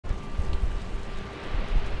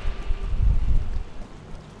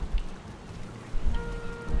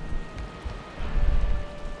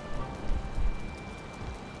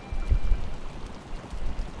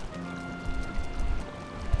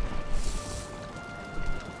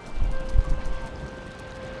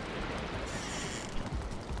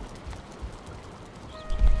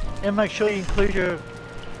And make sure you include your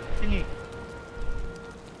thingy.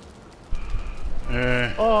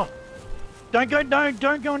 Oh, don't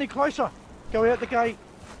go any closer. Go out the gate.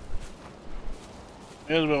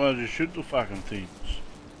 How's about I just shoot the fucking things?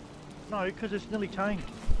 No, because it's nearly tamed.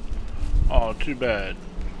 Oh, too bad.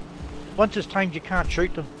 Once it's tamed, you can't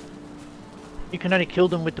shoot them. You can only kill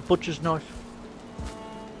them with the butcher's knife.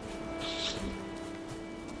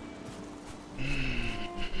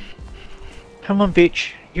 Come on,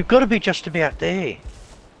 bitch. You've got to be just about there.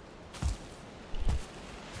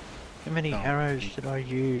 How many arrows did I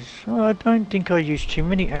use? Oh, I don't think I used too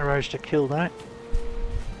many arrows to kill that.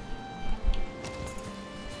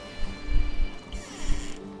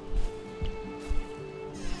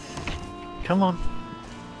 Come on.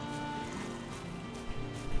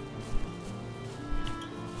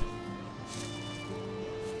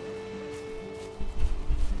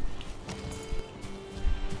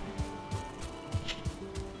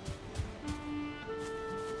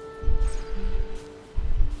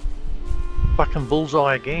 Fucking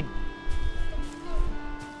bullseye again.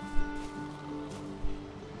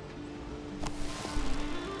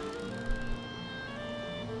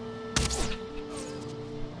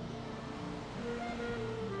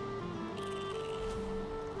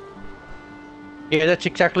 Yeah, that's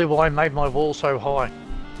exactly why I made my wall so high.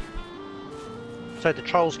 So the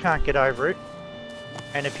trolls can't get over it.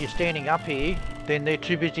 And if you're standing up here, then they're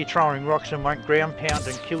too busy throwing rocks and won't ground pound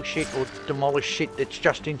and kill shit or demolish shit that's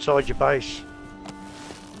just inside your base.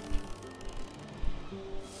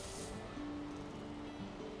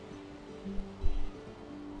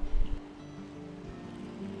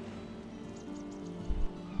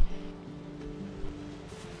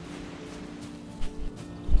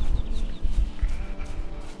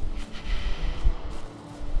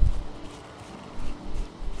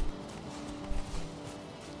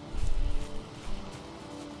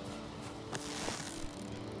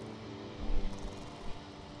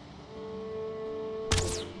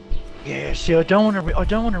 Yeah, see, I don't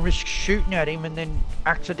want to risk shooting at him and then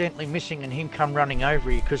accidentally missing and him come running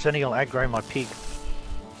over you, because then he'll aggro my pig.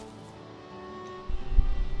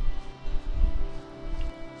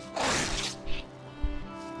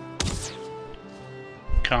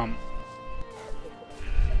 Come.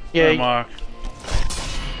 Yeah. No, Mark.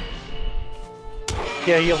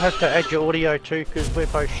 Yeah, you'll have to add your audio too, because we're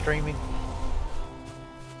both streaming.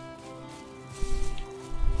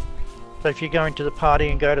 So if you go into the party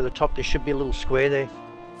and go to the top, there should be a little square there.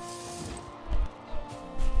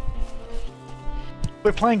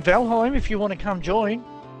 We're playing Valheim if you want to come join.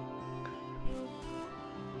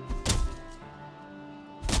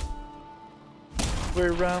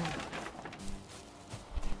 We're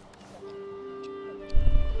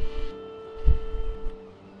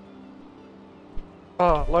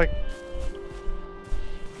oh, like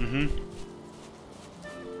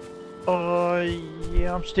oh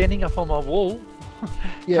yeah, I'm standing up on my wall.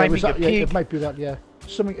 Yeah, was that, yeah, it might be that, yeah.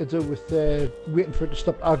 Something to do with waiting for it to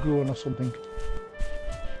stop aggroing or something.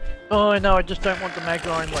 Oh no, I just don't want them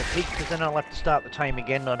aggroing like pig, because then I'll have to start the tame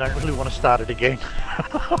again, and I don't really want to start it again.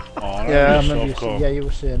 Oh, yeah, I remember yeah, you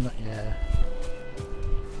were saying that, yeah.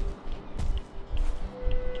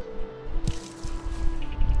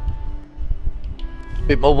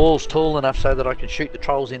 But my wall's tall enough so that I can shoot the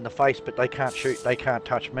trolls in the face, but they can't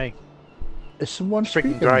touch me. Is someone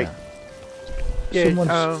freaking great? There?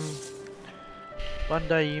 Yeah, one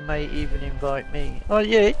day you may even invite me. Oh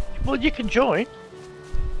yeah, well you can join.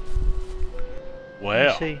 Wow.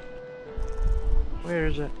 Let me see. Where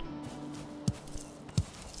is it?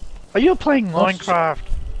 Oh, you're playing Minecraft.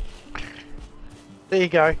 There you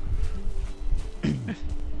go.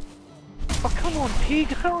 Oh come on, pig,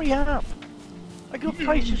 hurry up. I got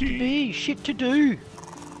places to be, shit to do.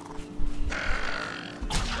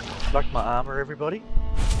 Like my armor, everybody.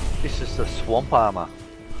 This is the swamp armor.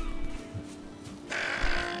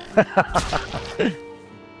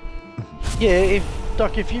 Yeah,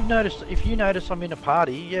 if you notice I'm in a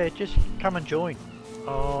party, yeah, just come and join.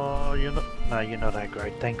 Oh, you're not. No, you're not that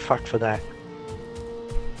great. Thank fuck for that.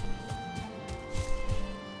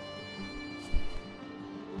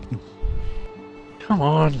 Come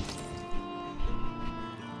on.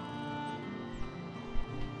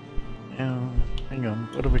 Hang on,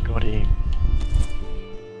 what have we got here?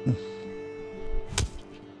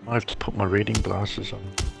 I have to put my reading glasses on.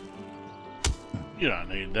 You don't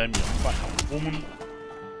need them, you fucking woman.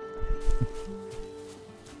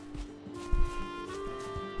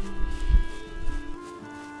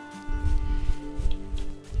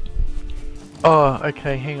 Oh,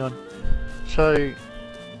 okay, hang on. So...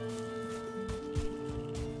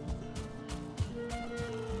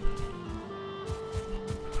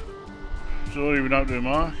 So what have you been up to,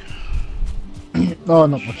 Mark? Oh,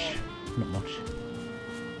 not much. Not much.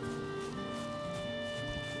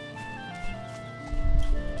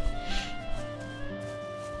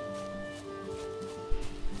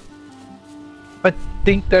 I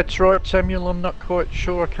think that's right, Samuel. I'm not quite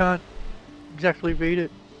sure. I can't exactly read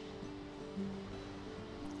it.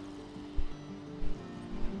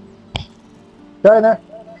 Diana,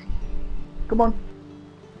 come on.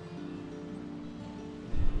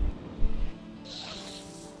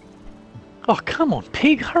 Oh, come on,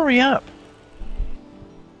 pig, hurry up.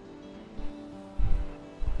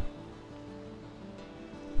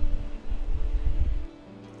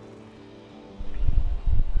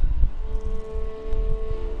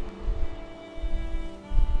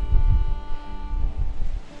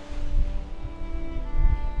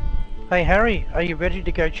 Hey Harry, are you ready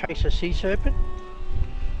to go chase a sea serpent?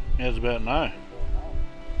 How's about no?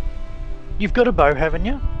 You've got a bow, haven't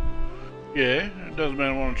you? Yeah, it doesn't mean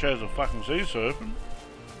I want to chase a fucking sea serpent.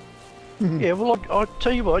 Yeah, well I'll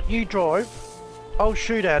tell you what, you drive, I'll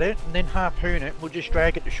shoot at it and then harpoon it, we'll just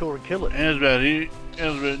drag it to shore and kill it. How's about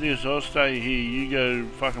this, I'll stay here, you go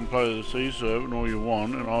fucking play the sea serpent all you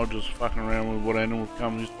want, and I'll just fucking around with what animal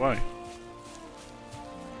comes this way.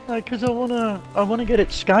 No, because I wanna get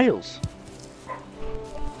its scales.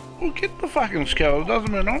 Well, get the fucking scale, it doesn't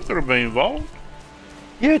mean I'm gonna be involved.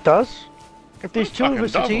 Yeah, it does. If there's two of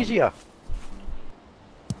us, doesn't. it's easier.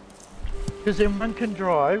 Because then one can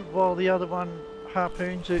drive while the other one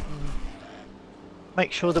harpoons it and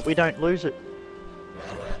make sure that we don't lose it.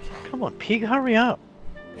 Come on, pig, hurry up.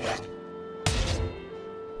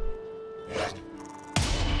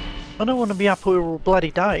 I don't want to be up here all bloody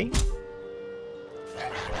day.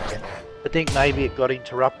 I think maybe it got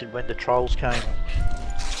interrupted when the trolls came.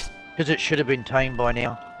 Because it should have been tamed by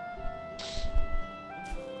now.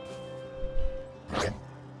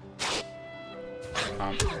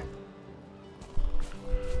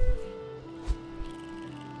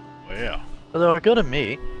 Yeah. Although I have got to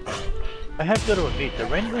admit, the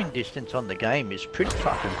rendering distance on the game is pretty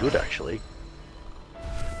fucking good actually.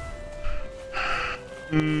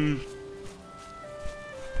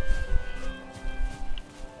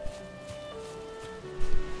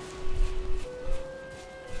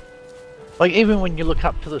 Like even when you look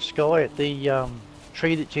up to the sky at the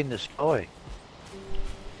tree that's in the sky.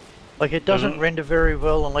 Like it doesn't render very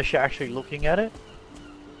well unless you're actually looking at it.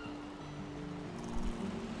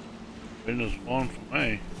 Windows one for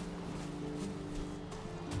me.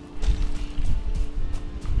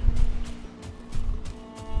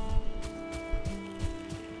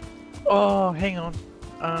 Oh, hang on.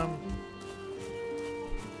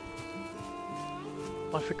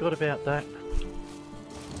 I forgot about that.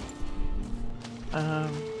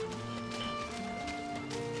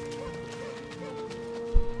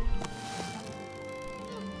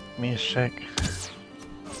 Give me a sec.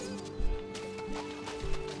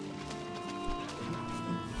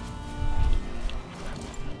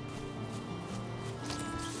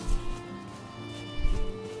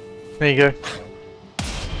 There you go.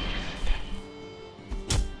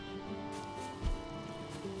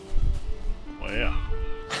 Wow.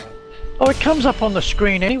 Oh, it comes up on the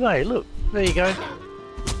screen anyway, look. There you go.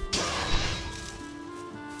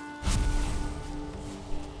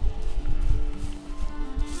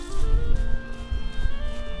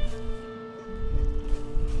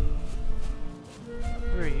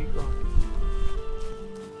 Where are you going?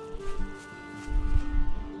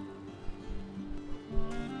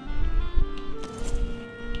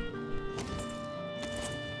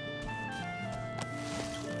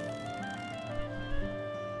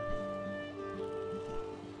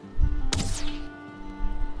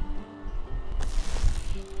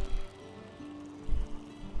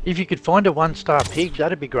 If you could find a 1-star pig,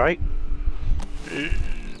 that'd be great.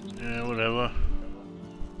 Yeah, whatever.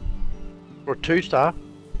 Or a 2-star.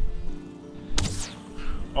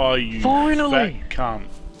 Oh, you finally! fat cunt.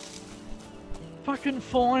 Fucking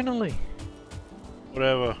finally!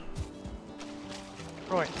 Whatever.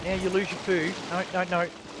 Right, now you lose your food. No,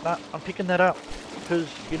 I'm picking that up. Because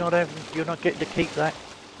you're not getting to keep that.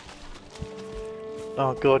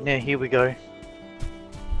 Oh god, now here we go.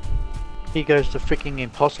 Here goes the freaking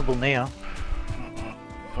impossible now.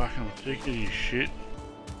 Fucking sick of this shit.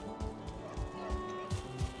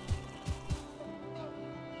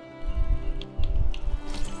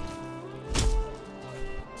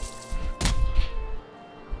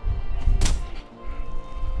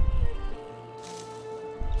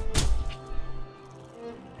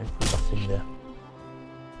 Nothing there.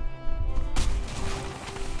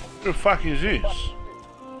 What the fuck is this?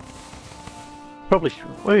 Probably.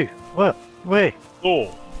 Wait, what? Where?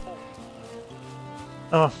 Oh.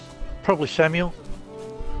 Oh, probably Samuel.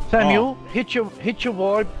 Samuel, hit your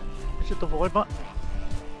Y. Is it the Y button?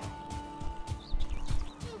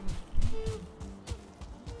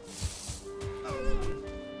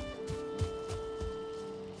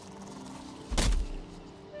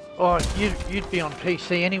 Oh, you'd be on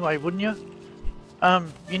PC anyway, wouldn't you?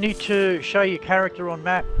 You need to show your character on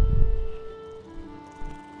map.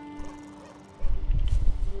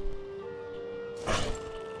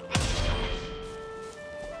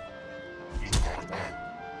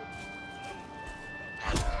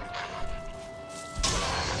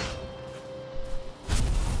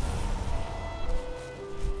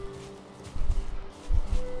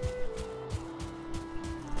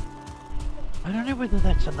 I don't know whether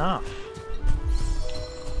that's enough.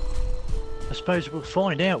 I suppose we'll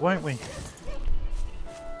find out, won't we?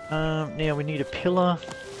 Now we need a pillar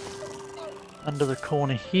under the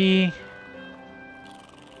corner here.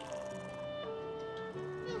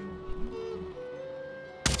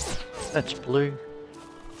 That's blue.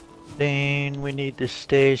 Then we need the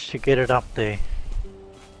stairs to get it up there.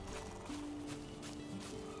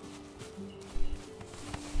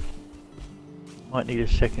 Might need a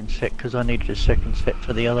second set because I needed a second set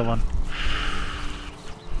for the other one.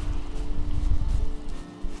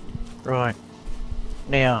 Right.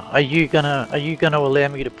 Now, are you gonna allow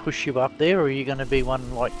me to push you up there, or are you gonna be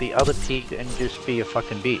one like the other pig and just be a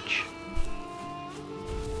fucking bitch?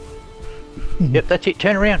 Yep, that's it.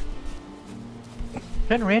 Turn around.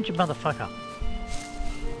 Turn around, you motherfucker.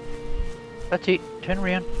 That's it. Turn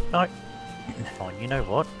around. No. Fine. You know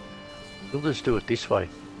what? We'll just do it this way.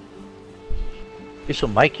 This will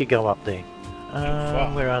make you go up there.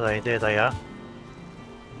 Where are they? There they are.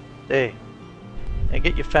 There. Now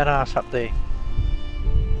get your fat ass up there.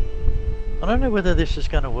 I don't know whether this is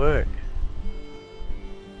going to work.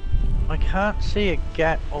 I can't see a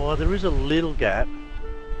gap. Oh, there is a little gap.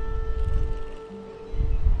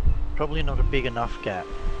 Probably not a big enough gap.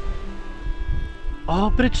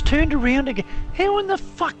 Oh, but it's turned around again. How in the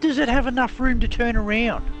fuck does it have enough room to turn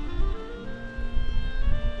around?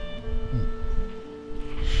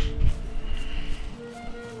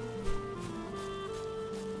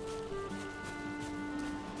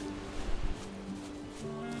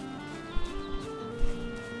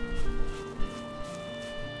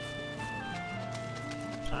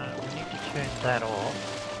 Turn that off.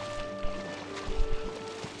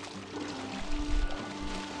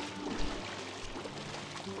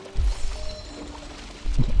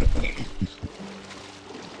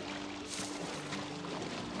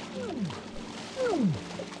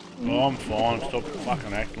 Oh, I'm fine. Stop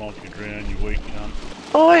fucking acting like you're drowning, you weak cunt.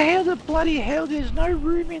 Oh, how the bloody hell? There's no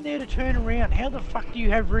room in there to turn around. How the fuck do you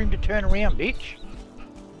have room to turn around, bitch?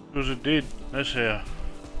 Because it did. That's how.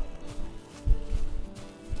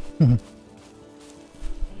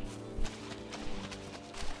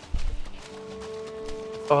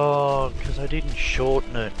 Oh, because I didn't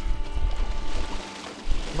shorten it.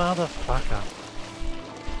 Motherfucker.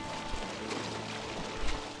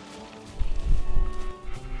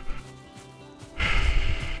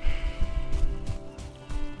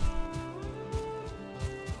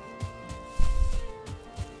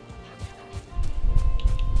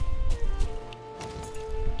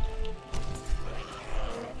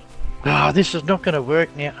 Oh, this is not going to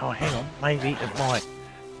work now. Oh, hang on. Maybe it might.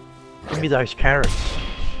 Give me those carrots.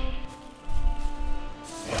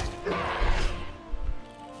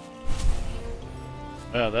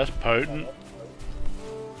 Oh, that's potent.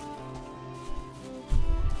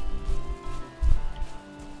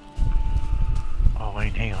 Oh,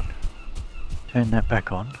 wait, hang on. Turn that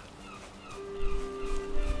back on.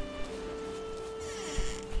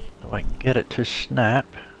 So I can get it to snap.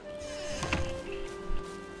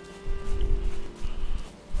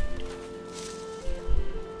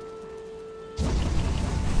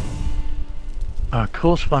 Oh, of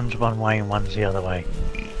course one's one way and one's the other way.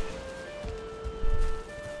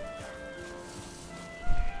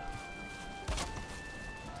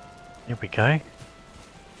 Here we go.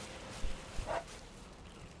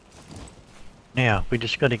 Now, we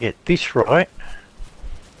just got to get this right.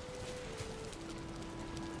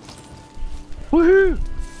 Woohoo!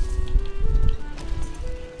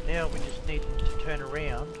 Now we just need them to turn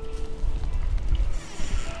around.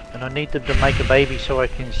 And I need them to make a baby so I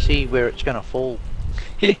can see where it's going to fall.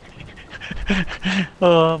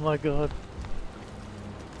 Oh my god.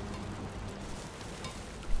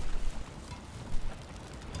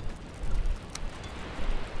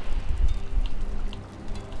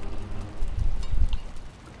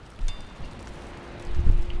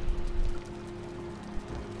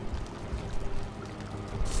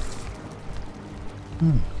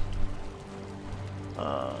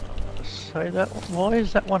 So that, why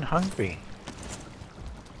is that one hungry?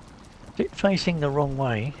 Is it facing the wrong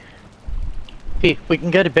way? Here, we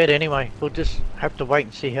can go to bed anyway. We'll just have to wait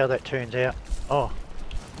and see how that turns out. Oh.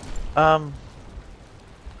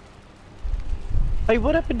 Hey,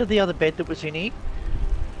 what happened to the other bed that was in here?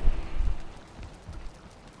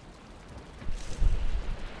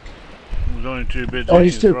 There's only 2 beds in here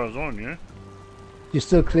as far as I knew. You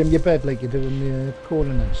still claim your bed like you do in the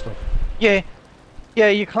corner and stuff? Yeah. Yeah,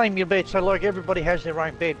 you claim your bed, so like everybody has their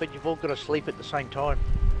own bed, but you've all got to sleep at the same time.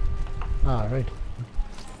 Ah, right.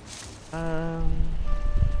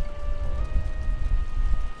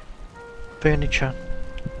 Furniture.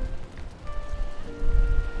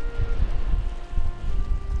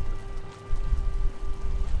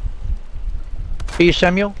 Here,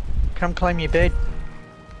 Samuel, come claim your bed.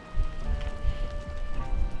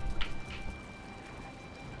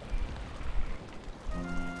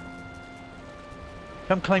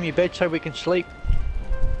 Come claim your bed so we can sleep.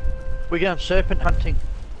 We're going serpent hunting.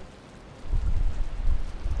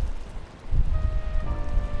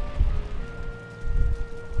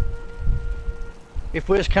 If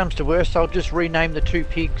worst comes to worst, I'll just rename the 2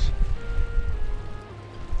 pigs.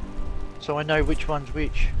 So I know which one's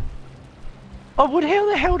which. Oh, what? How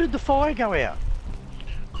the hell did the fire go out?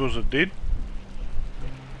 Because it did.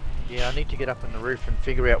 Yeah, I need to get up on the roof and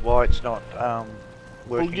figure out why it's not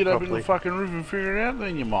working Well, get up properly. in the fucking roof and figure it out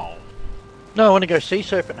then, you mole. No, I want to go sea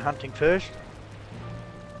serpent hunting first.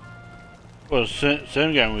 Well, Sam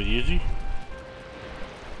going with you, is he?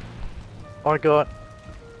 I'm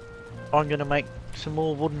going to make some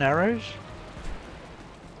more wooden arrows.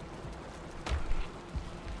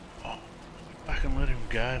 Oh, fucking let him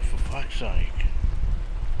go, for fuck's sake.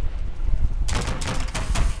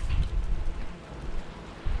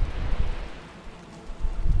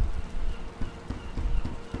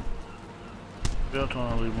 About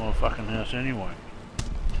time I leave my fucking house anyway.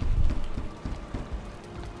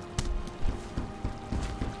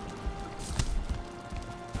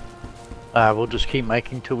 We'll just keep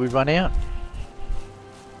making till we run out.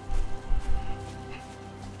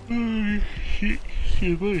 Shit,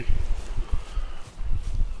 excuse me.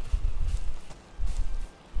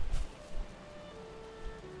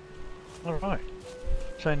 Alright.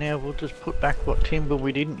 So now we'll just put back what timber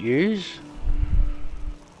we didn't use.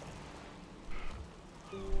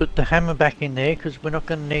 Put the hammer back in there because we're not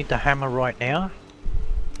going to need the hammer right now.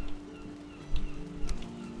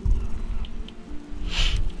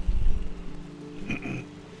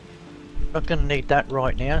 Not going to need that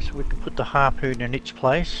right now, so we can put the harpoon in its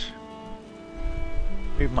place.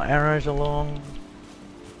 Move my arrows along.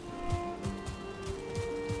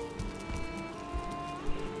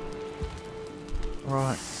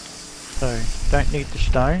 Right, so don't need the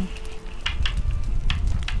stone.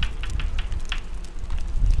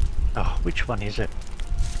 Oh, which one is it?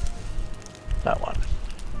 That one.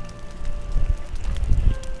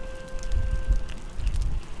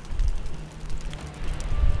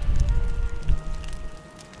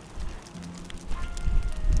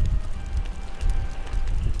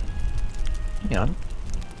 Hang on.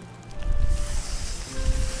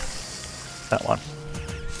 That one.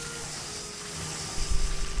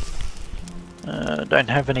 Don't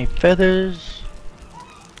have any feathers.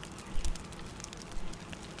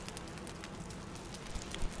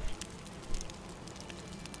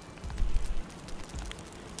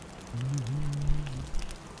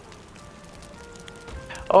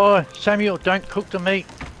 Oh, Samuel, don't cook the meat.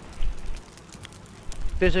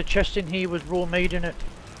 There's a chest in here with raw meat in it.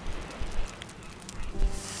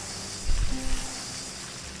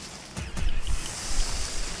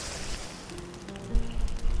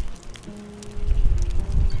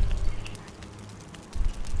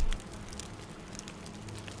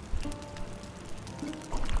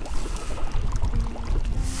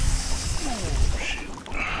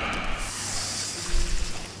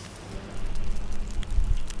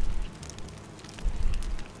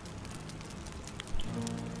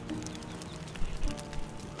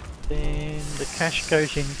 Then the cash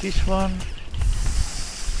goes in this one.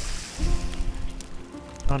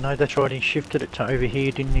 Oh no, that's right, he shifted it to over here,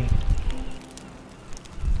 didn't he?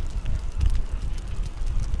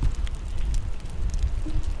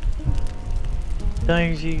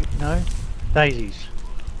 Daisy, no. Daisies.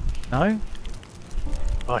 No?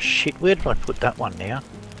 Oh shit, where did I put that one now?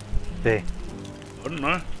 There. I don't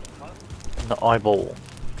know. In the eyeball.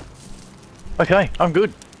 Okay, I'm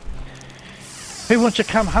good. Who wants to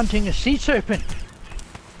come hunting a sea serpent?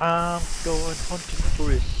 I'm going hunting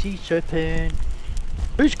for a sea serpent.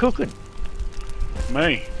 Who's cooking?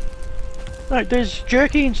 Me. No, there's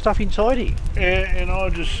jerky and stuff inside here. Yeah, and I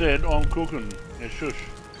just said I'm cooking. Yeah, shush.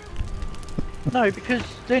 No, because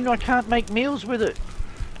then I can't make meals with it.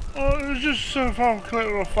 Oh, it was just so if I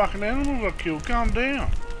collect all the fucking animals I killed. Calm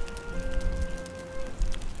down.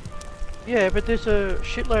 Yeah, but there's a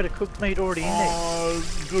shitload of cooked meat already in there. Oh,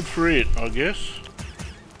 good for it, I guess.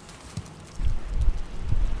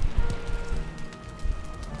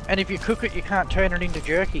 And if you cook it, you can't turn it into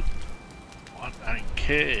jerky. I don't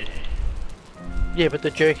care. Yeah, but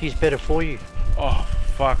the jerky's better for you. Oh,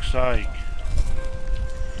 for fuck's sake.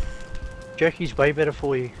 Jerky's way better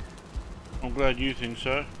for you. I'm glad you think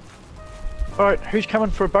so. Alright, who's coming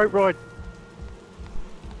for a boat ride?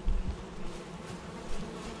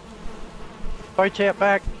 Boat's out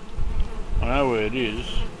back. I know where it is.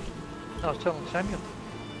 I was telling Samuel.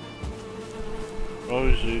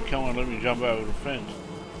 Obviously, come on, let me jump over the fence.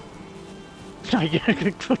 No,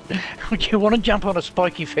 you want to jump on a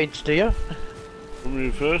spiky fence, do you? From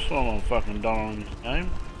the first time I'm fucking done on this game.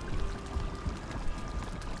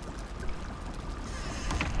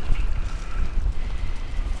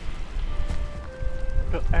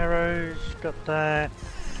 Got arrows, got that.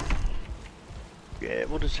 Yeah,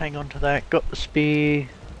 we'll just hang on to that. Got the spear,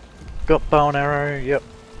 got bow and arrow, yep.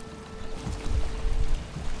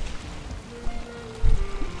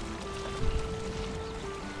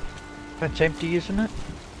 That's empty, isn't it?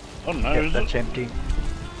 I don't know, Yep, is that's it? empty.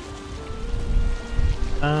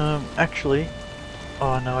 Actually,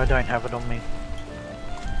 oh no, I don't have it on me.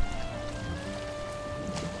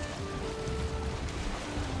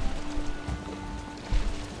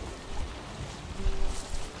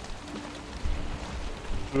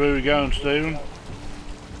 Where are we going, Stephen?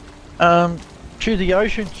 To the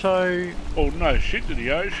ocean, so Oh no, shit to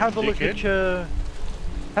the ocean, have a look at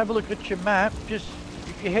your map. Just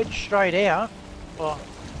if you head straight out, well,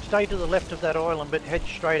 stay to the left of that island, but head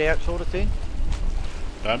straight out, sort of thing.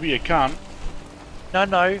 Don't be a cunt.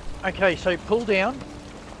 No. Okay, so pull down.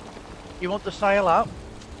 You want the sail up,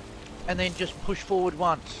 and then just push forward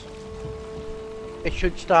once. It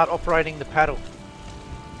should start operating the paddle.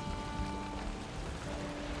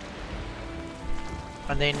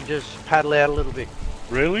 And then just paddle out a little bit.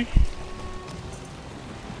 Really?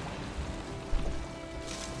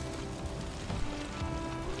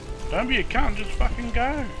 Don't be a cunt, just fucking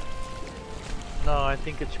go. No, I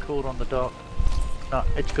think it's called on the dock. No,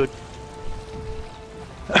 it's good.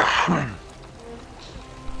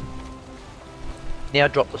 Now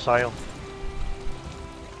drop the sail.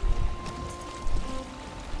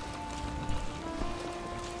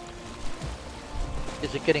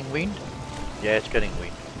 Is it getting wind? Yeah, it's getting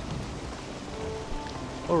wind.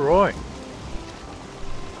 Alright.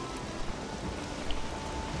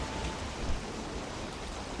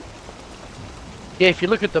 Yeah, if you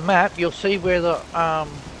look at the map, you'll see where the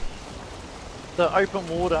open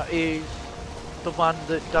water is the one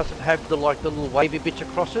that doesn't have the the little wavy bits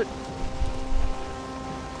across it.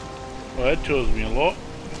 Well, that tells me a lot.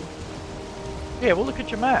 Yeah, well look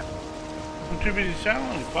at your map. I'm too busy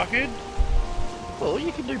sailing, fuckhead. Well,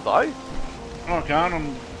 you can do both. I can't,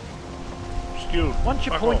 I'm skilled. Once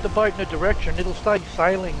you Fuck point off. the boat in a direction, it'll stay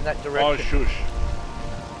sailing in that Oh, direction. shush.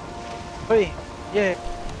 Hey, yeah,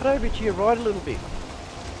 put over to your right a little bit.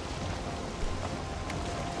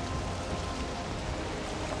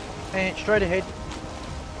 And straight ahead.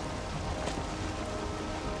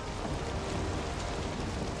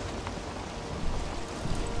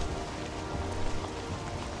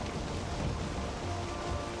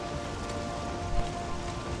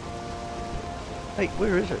 Hey,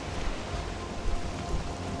 where is it?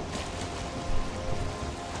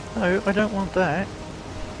 No, I don't want that.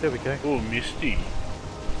 There we go. Oh, misty.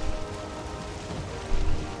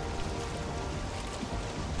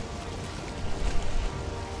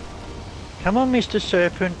 Come on, Mr.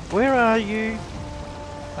 Serpent, where are you?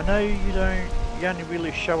 I know you only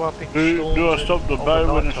really show up in storms. Do I stop the and boat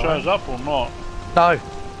on when the it night time. shows up or not?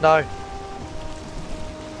 No.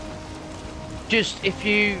 Just if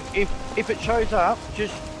it shows up,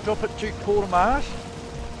 just drop it to quartermast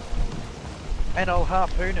and I'll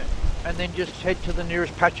harpoon it. And then just head to the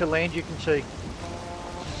nearest patch of land you can see.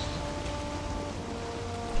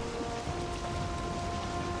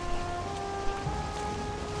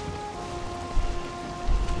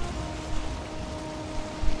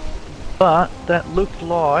 But that looked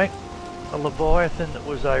like a Leviathan that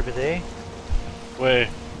was over there. Where?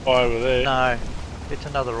 Over there? No, it's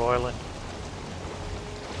another island.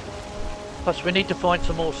 Plus we need to find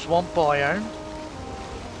some more swamp biome.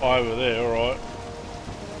 Over there, alright.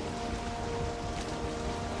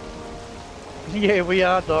 Yeah, we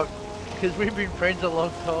are, Doc, because we've been friends a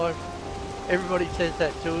long time. Everybody says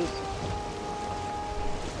that to us.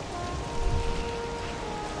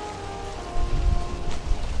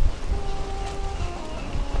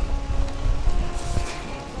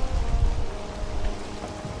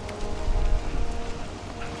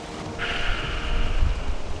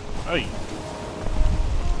 Hey.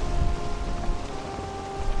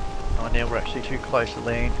 Oh, now we're actually too close to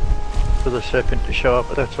land for the serpent to show up,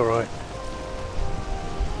 but that's alright.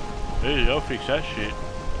 Hey, I'll fix that shit.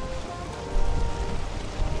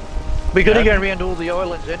 We gotta go around all the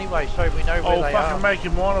islands anyway, so we know where they are. Oh, fucking make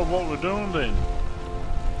your mind of what we're doing then.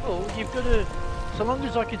 Well, you've got to... So long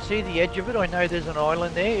as I can see the edge of it, I know there's an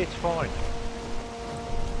island there, it's fine.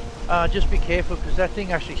 Just be careful, because that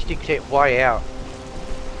thing actually sticks out way out.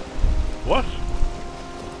 What?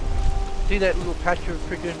 See that little patch of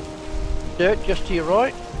freaking dirt just to your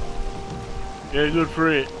right? Yeah, good for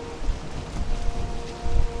it.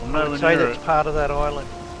 I'm I would say that's part of that island.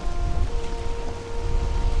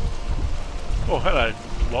 Oh, hello,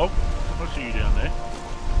 log. I see you down there.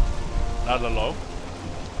 Another log.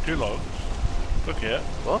 2 logs. Look out.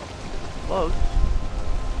 What? Logs?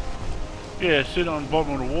 Yeah, sit on the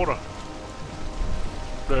bottom of the water.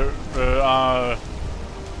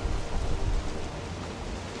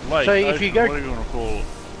 Lake, so if ocean, you go, what do you want to call it?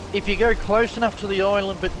 If you go close enough to the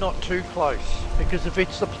island but not too close, because if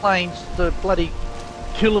it's the plains, the bloody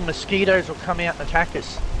killer mosquitoes will come out and attack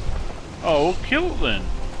us. Oh, we'll kill it then.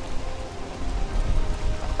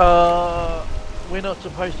 We're not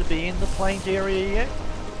supposed to be in the plains area yet.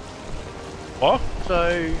 What?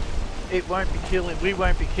 So it won't be killing. We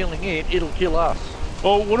won't be killing it. It'll kill us.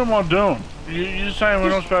 Well, what am I doing? You're saying we're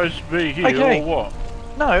not supposed to be here, okay. or what?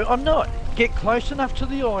 No, I'm not. Get close enough to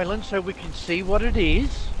the island so we can see what it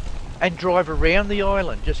is, and drive around the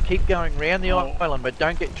island. Just keep going around the island, but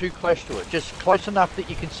don't get too close to it. Just close enough that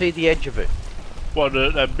you can see the edge of it. What?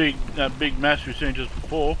 That big mass we seen just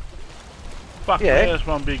before? Fuck yeah, that's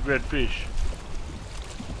one big red fish.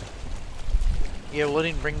 Yeah, well, I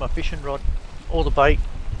didn't bring my fishing rod or the bait.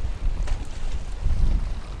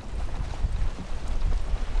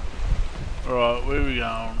 Alright, where are we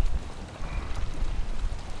going?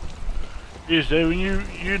 Yes, Dave, when you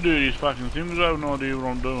do these fucking things, I have no idea what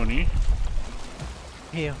I'm doing here.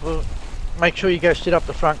 Yeah, well, make sure you go sit up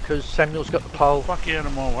the front because Samuel's got the pole. Fuck out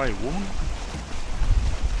of my way, woman.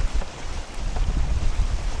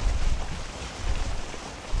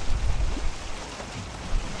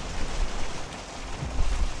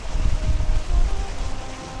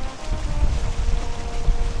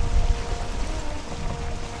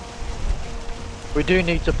 We do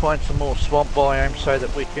need to find some more swamp biomes so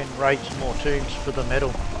that we can raid some more tombs for the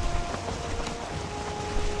metal.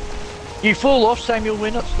 You fall off, Samuel,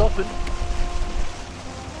 we're not stopping.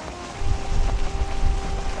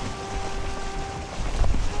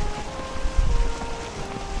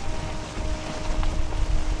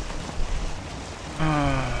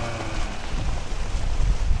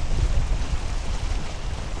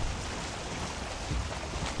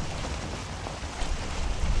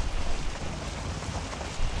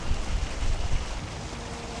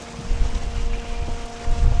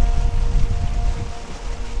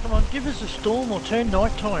 Give us a storm or turn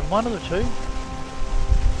night time, one of the two.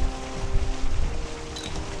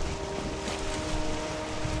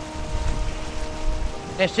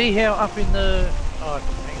 Now see how up in the... Oh,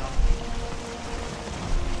 hang on.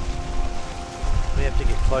 We have to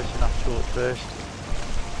get close enough to it first.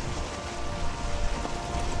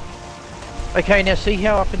 Okay, now see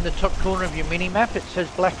how up in the top corner of your mini-map it says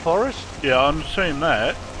Black Forest? Yeah, I'm seeing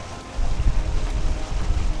that.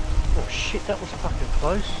 Oh shit, that was fucking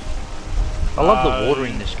close. I love the water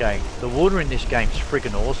in this game. The water in this game is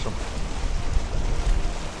friggin' awesome.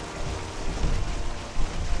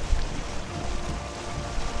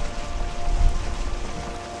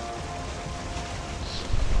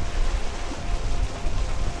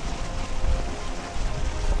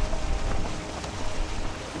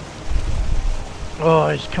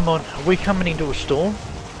 Oh, come on. Are we coming into a storm?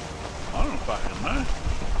 I don't fucking know.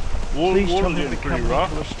 Please tell Water's me we're getting coming pretty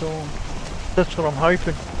rough. into a storm. That's what I'm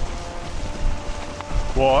hoping.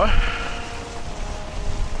 Why?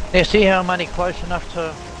 Now see how I'm only close enough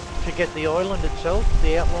to get the island itself,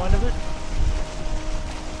 the outline of it?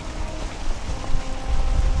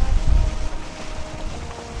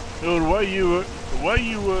 The way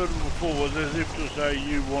you were before was as if to say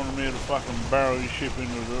you wanted me to fucking barrel your ship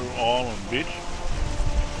into the island, bitch.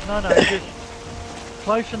 No, just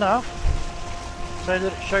close enough so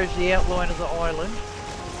that it shows the outline of the island,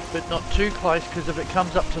 but not too close, because if it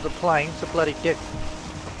comes up to the plains, the bloody deaf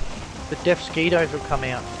mosquitoes will come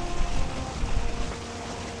out.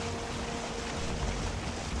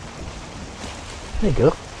 There you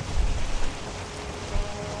go.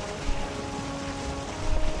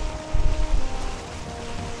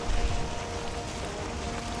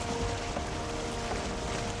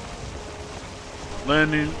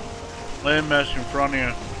 Land mass in front of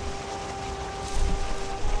you.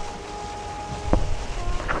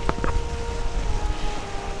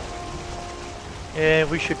 Yeah,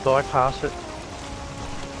 we should bypass it.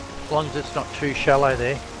 As long as it's not too shallow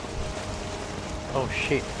there. Oh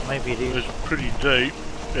shit, maybe it is. It's pretty deep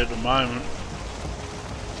at the moment.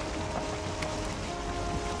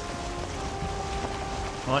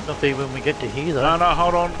 Might not be when we get to here though. No, no,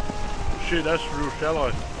 hold on. Shit, that's real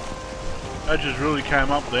shallow. That just really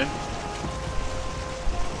came up then.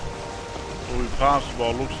 Well, we passed it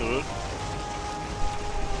by the looks of it.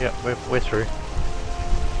 Yep, we're through.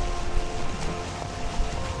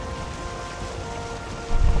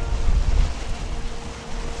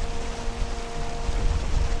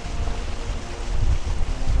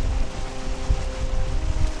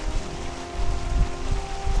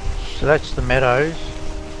 So that's the meadows.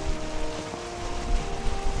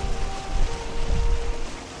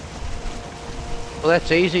 Well,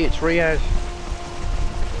 that's easy, it's Rio's.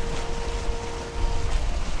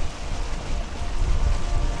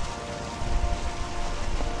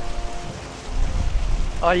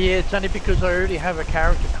 Oh yeah, it's only because I already have a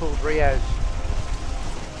character called Rio's.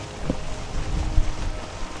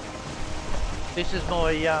 This is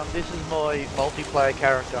my multiplayer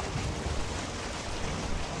character.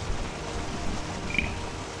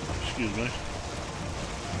 Excuse me.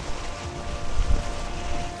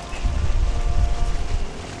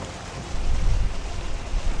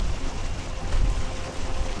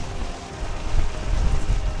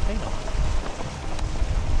 Hang on.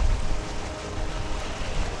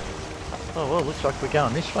 Oh well, looks like we're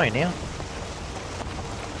going this way now.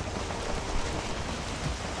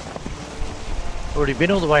 Already been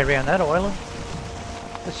all the way around that island.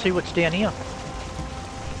 Let's see what's down here.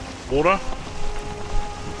 Water?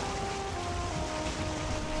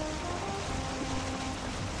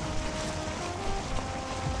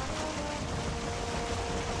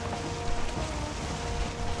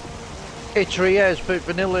 It's Rio's, but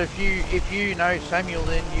Vanilla, if you know Samuel,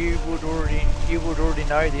 then you would already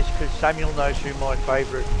know this, because Samuel knows who my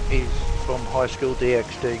favourite is from High School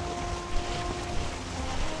DxD.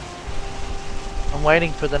 I'm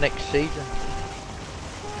waiting for the next season.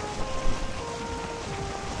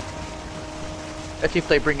 That's if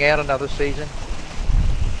they bring out another season.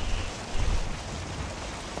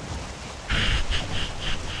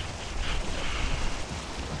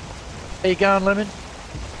 How you going, Lemon?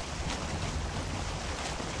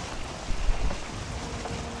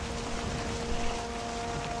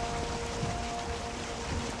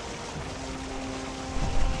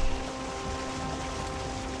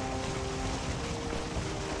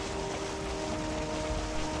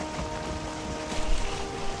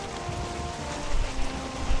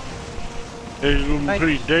 It's looking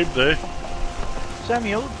pretty deep there.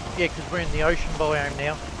 Samuel? Yeah, because we're in the ocean biome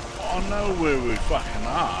now. I know where we fucking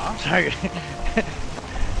are. So,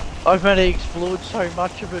 I've only explored so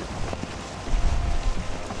much of it.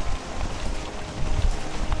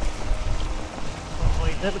 Oh,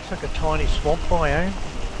 wait, that looks like a tiny swamp biome.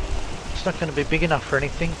 It's not going to be big enough for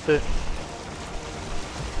anything, but...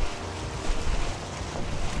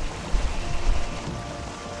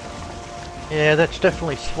 yeah, that's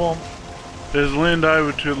definitely swamp. There's land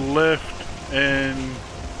over to the left and...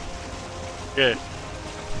 yeah.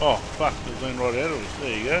 Oh fuck, there's land right out of us.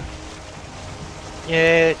 There you go.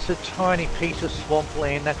 Yeah, it's a tiny piece of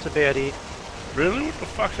swampland, that's about it. Really? What the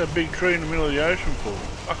fuck's that big tree in the middle of the ocean for?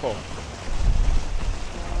 Fuck off.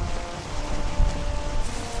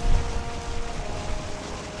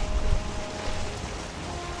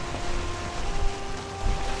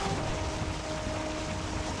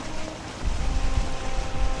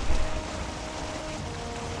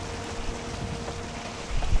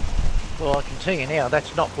 Well, I can tell you now,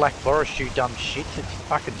 that's not Black Forest, you dumb shit, it's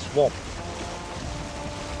fucking swamp.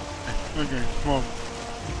 Okay, come on.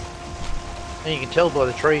 And you can tell by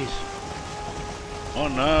the trees. Oh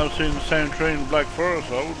no, I've seen the same tree in the Black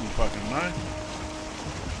Forest, I wouldn't fucking know.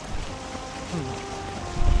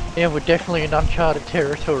 Yeah, we're definitely in uncharted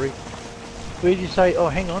territory. Where did you say? Oh,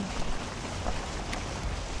 hang on.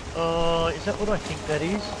 Is that what I think that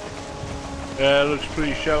is? Yeah, it looks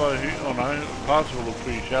pretty shallow here. Oh no, parts of it look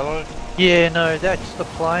pretty shallow. Yeah, no, that's the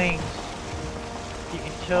plains. You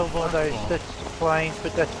can tell by those, that's the plains,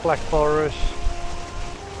 but that's Black Forest.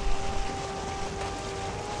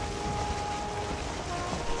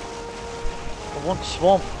 I want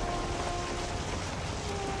swamp.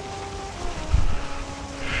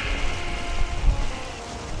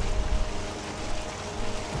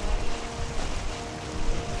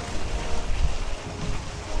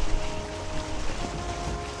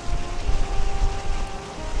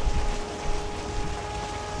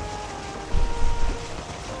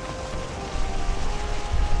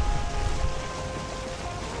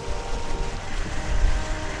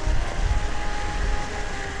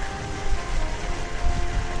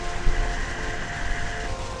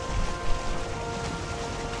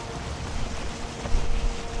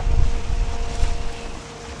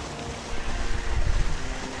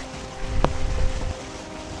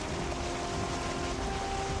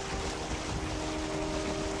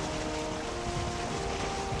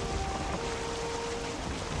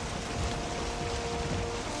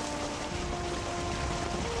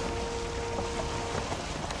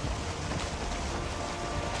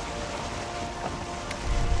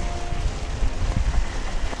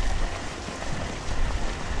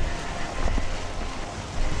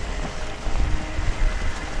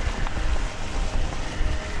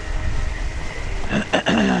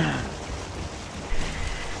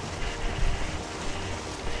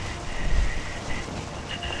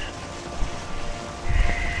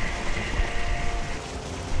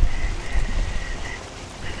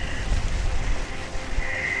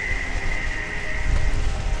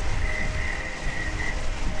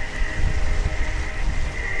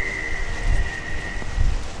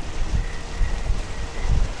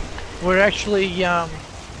 We're actually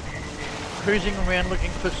cruising around looking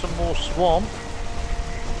for some more swamp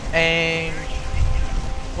and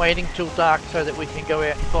waiting till dark so that we can go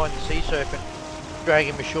out and find the sea serpent, drag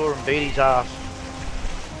him ashore and beat his ass.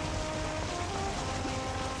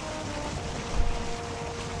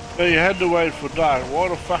 So you had to wait for dark. Why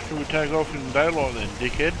the fuck did we take off in daylight then,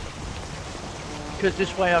 dickhead? Because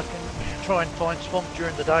this way I can try and find swamp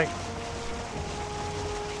during the day.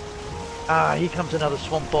 Ah, here comes another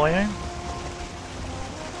swamp biome.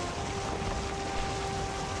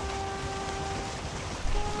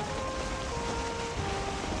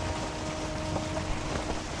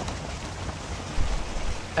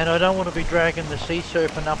 And I don't want to be dragging the sea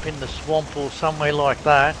serpent up in the swamp or somewhere like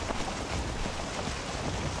that.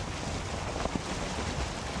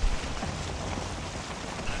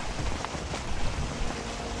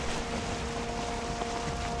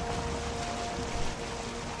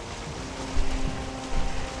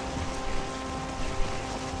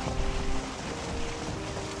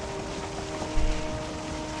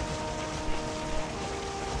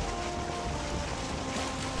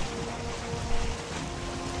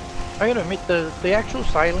 I gotta admit, the actual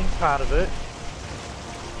sailing part of it,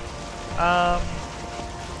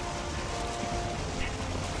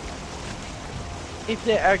 if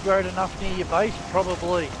they're aggroed enough near your base,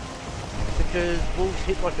 probably, because wolves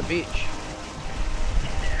hit like a bitch.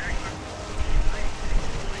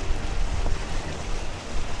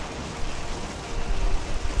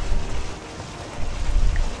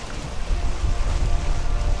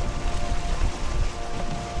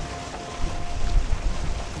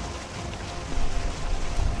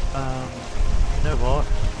 You know what?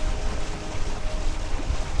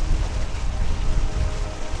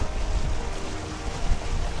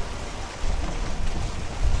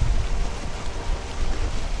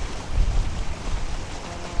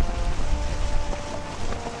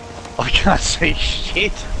 I can't see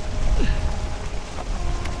shit.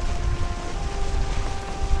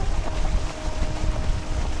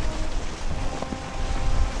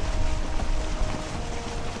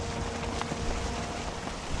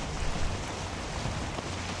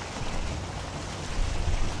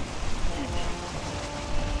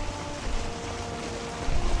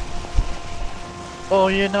 Oh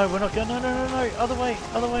yeah, no, we're not going. No, no, no, no, other way,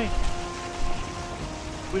 other way.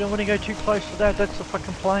 We don't want to go too close to that. That's the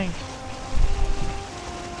fucking plains.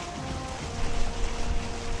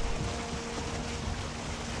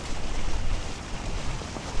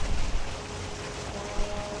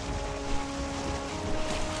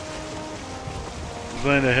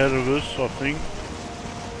 Land ahead of us, I think.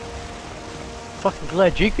 Fucking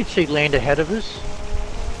glad you could see land ahead of us.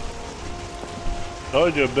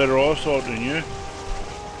 Told you, better eyesight than you.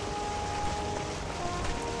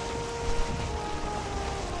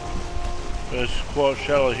 It's quite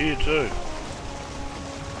shallow here too.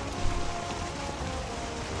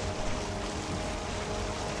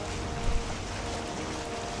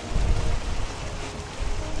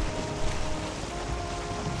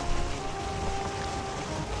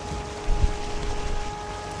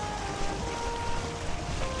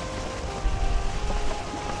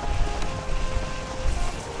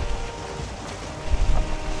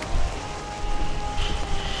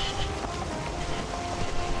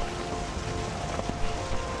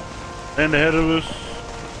 And ahead of us.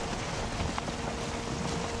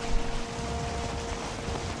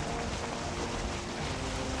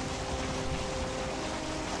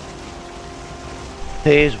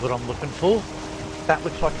 There's what I'm looking for. That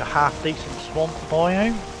looks like a half decent swamp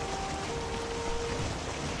biome.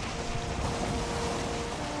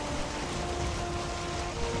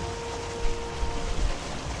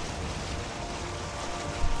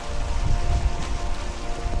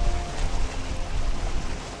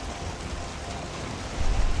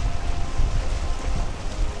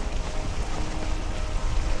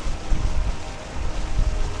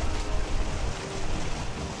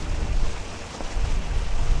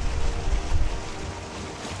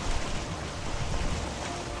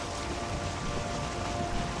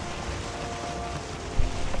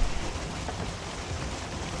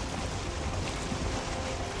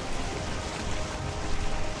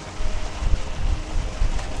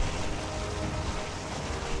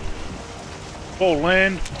 Oh,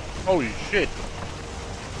 land. Holy shit.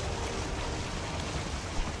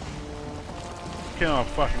 Came on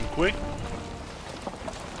fucking quick.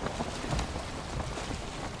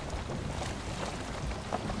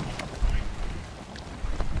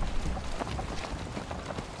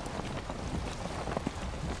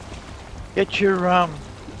 Get your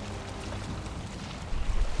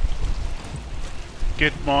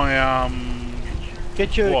Get my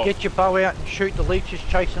Get your bow out and shoot the leeches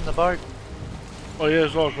chasing the boat. Oh yeah,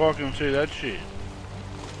 it's like I can see that shit.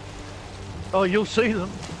 Oh, you'll see them.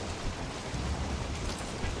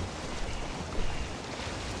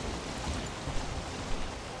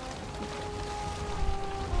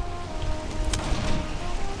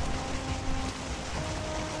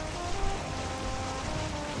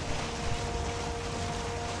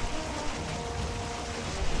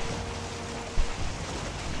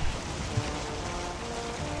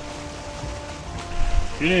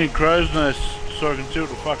 You need crow's nest so I can see what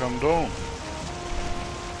the fuck I'm doing.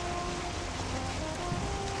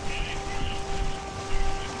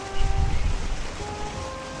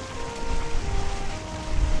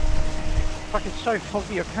 Fuck, it's so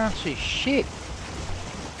foggy I can't see shit.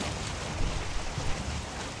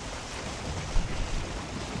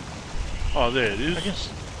 Oh, there it is.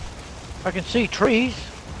 I can see trees.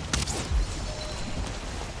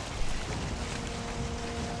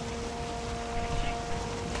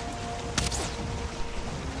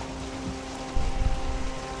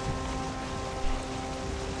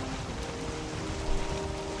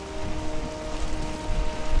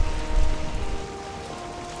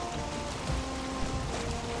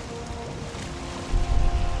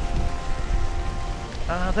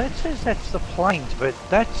 That says that's the plains, but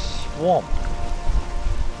that's swamp.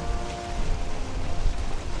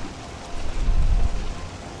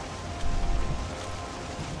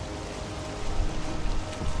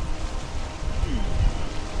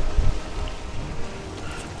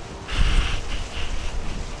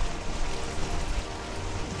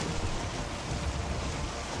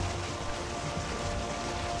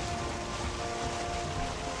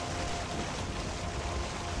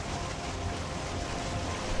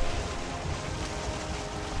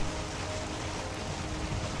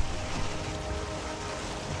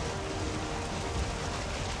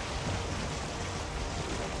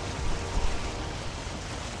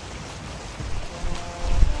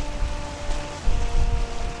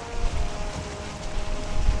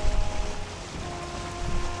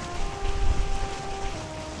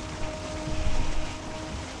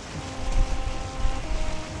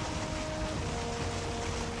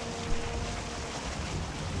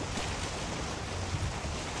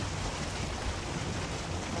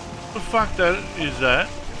 The fuck that is that?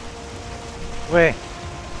 Where?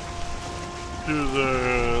 To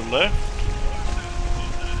the left?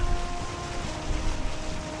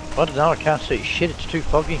 I don't know, I can't see shit, it's too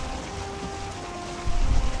foggy.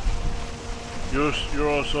 Your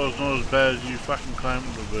eyesight's not as bad as you fucking claim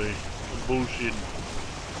it to be. It's bullshit.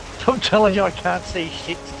 I'm telling you, I can't see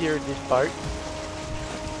shit steering this boat.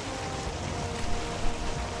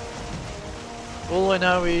 All I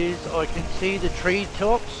know is I can see the tree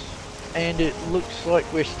tops and it looks like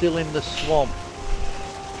we're still in the swamp.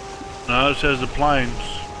 No, it says the plains.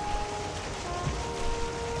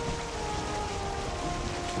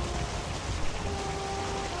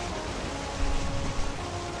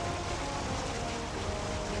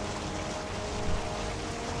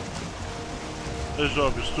 There's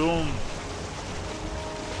like a storm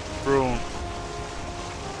brewing.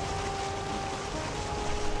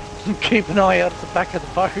 Keep an eye out at the back of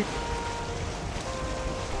the boat.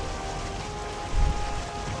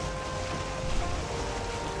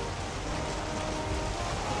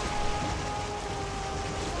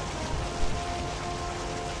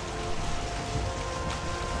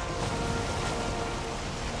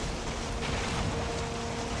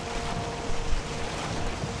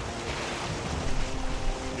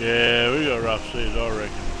 Yeah, we got rough seas, I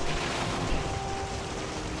reckon.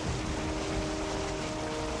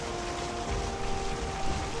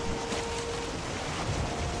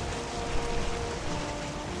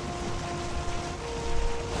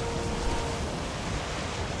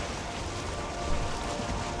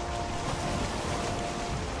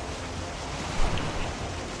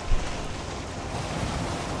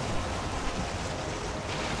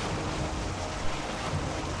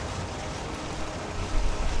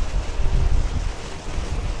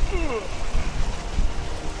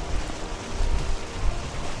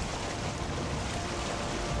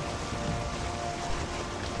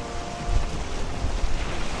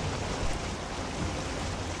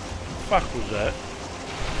 Fuck was that?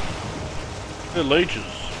 They're leeches.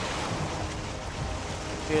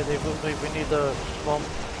 Yeah, they will be. We need the swamp.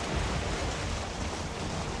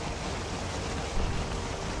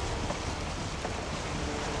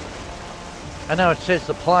 I know it says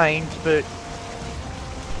the plains, but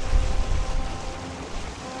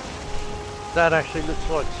that actually looks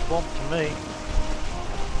like swamp to me.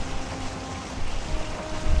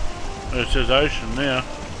 It says ocean now.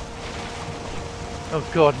 Oh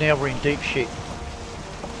god, now we're in deep shit.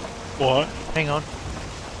 What? Hang on.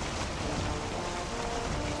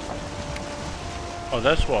 Oh,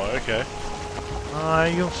 that's why, okay.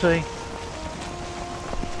 You'll see.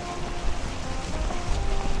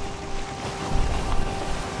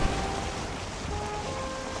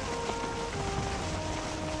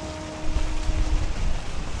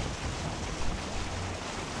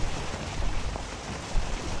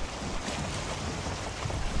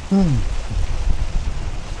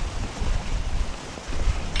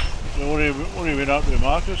 So what have you been up to,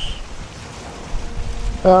 Marcus?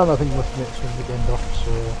 Nothing much next weekend off,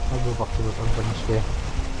 so I'll go back to work on Wednesday.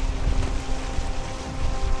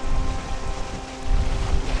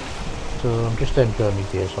 So I'm just enjoying my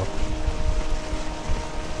days off.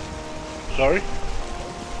 Sorry?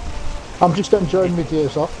 I'm just enjoying my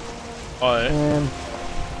days off. Oh, yeah.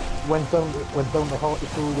 Went down to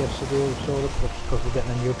Hartlepool yesterday, saw the clubs because we're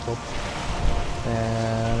getting a new club.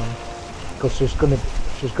 Because she's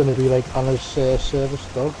gonna be like Anna's service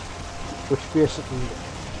dog, which basically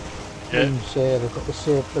means they've got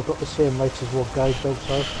the same rights as what guide dogs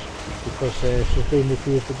have, because she's been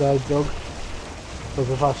refused the guide dog.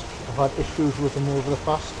 Because I've had issues with them over the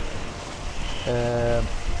past.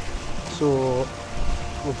 So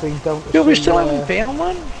we've been down to. Yeah, we still haven't found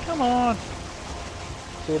one. Come on.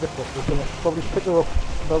 We're going to probably pick her up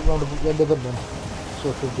about round about the end of the month,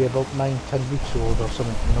 so she'll be about 9-10 weeks old or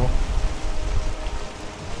something, you know.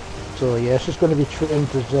 So yeah, she's going to be trained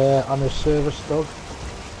as Anna's service dog.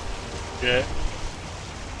 Yeah.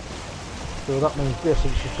 So that means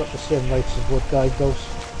basically she's got the same rights as what guide dogs,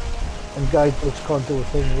 and guide dogs can't do a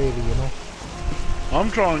thing really, you know.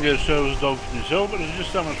 I'm trying to get a service dog for myself, but there's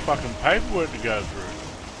just so much fucking paperwork to go through.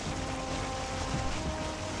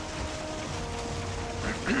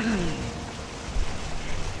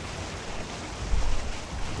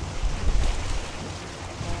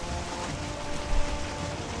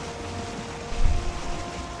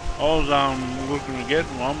 I was looking to get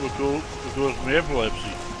one because of my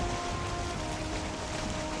epilepsy.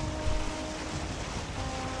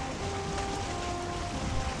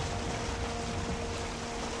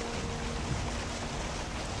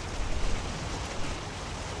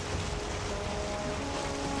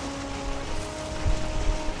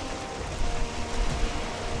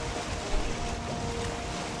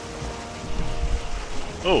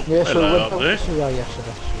 Oh, yeah, so hello we up went there. out to see her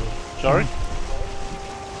yesterday. So. Sorry?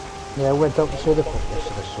 Yeah, I went out to see the club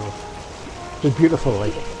yesterday, so it was beautiful,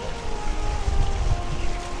 like.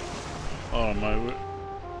 Oh mate,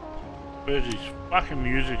 where's his fucking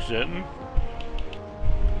music setting?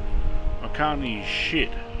 I can't hear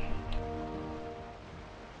shit.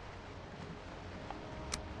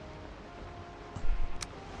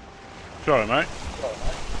 Sorry mate.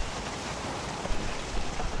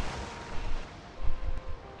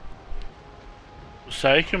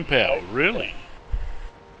 Forsaken Power, really?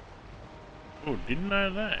 Oh, didn't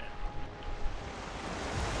know that.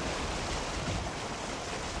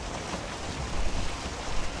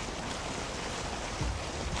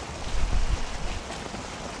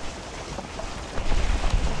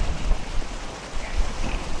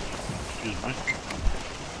 Excuse me.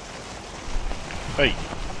 Hey.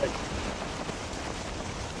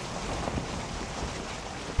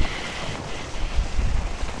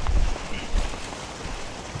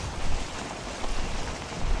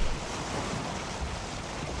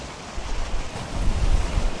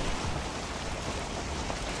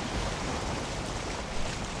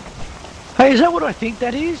 Hey, is that what I think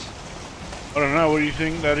that is? I don't know, what do you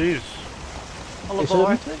think that is? A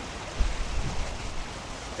Leviathan?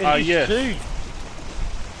 Yes. Too.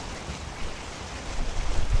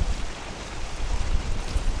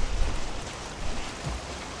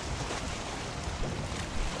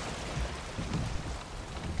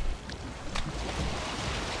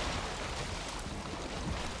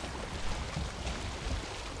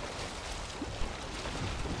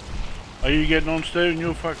 Are you getting on, Steve?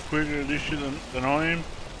 You're fucking quicker at this shit than I am.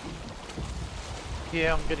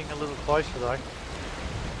 Yeah, I'm getting a little closer though.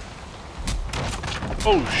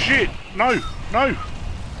 Oh shit! No! No!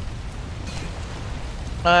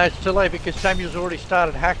 It's too late because Samuel's already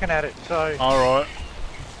started hacking at it, so... Alright.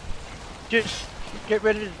 Just get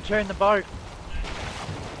ready to turn the boat.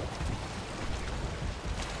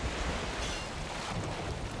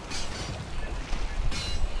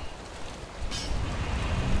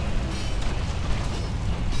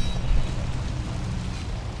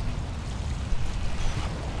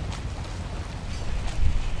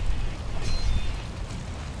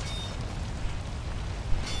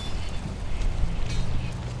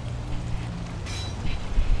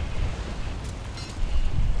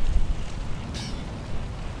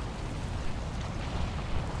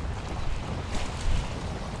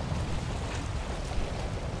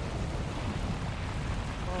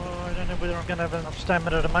 whether I'm going to have enough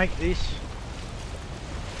stamina to make this.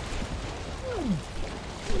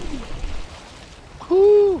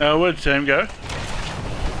 Whoo! Where'd Sam go?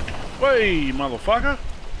 Way, motherfucker!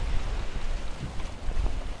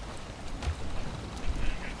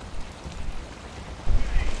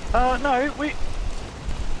 No,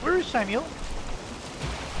 where is Samuel?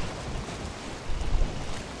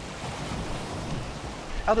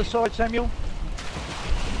 Other side, Samuel.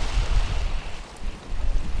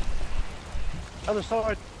 Other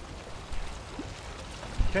side.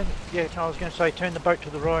 Turn, yeah, I was going to say turn the boat to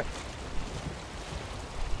the right.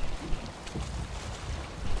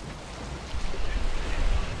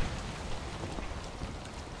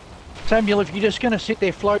 Samuel, if you're just going to sit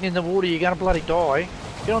there floating in the water, you're going to bloody die.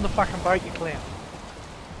 Get on the fucking boat, you clown.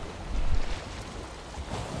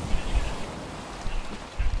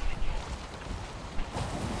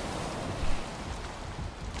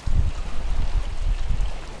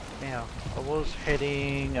 Now, I was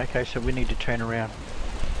heading... Okay, so we need to turn around.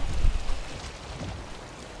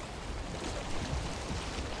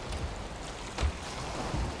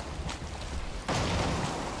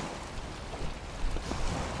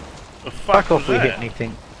 The Fuck off, we that? hit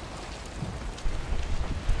anything.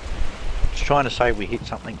 Just trying to say we hit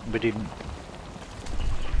something, we didn't.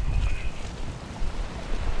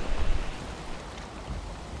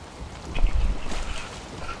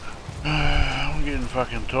 I'm getting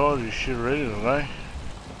fucking tired of this shit already today.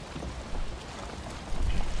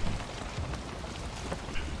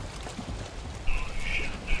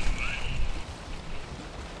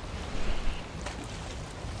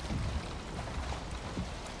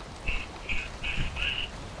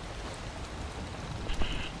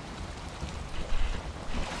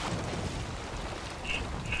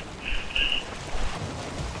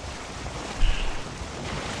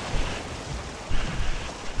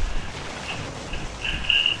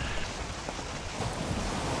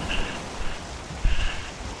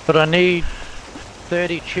 But I need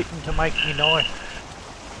 30 chitin to make me knife.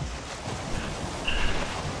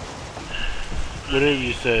 Whatever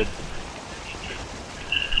you said.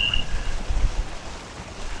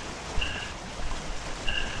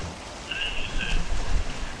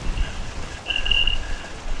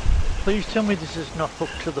 Please tell me this is not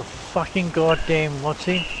hooked to the fucking goddamn what's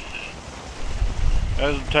he?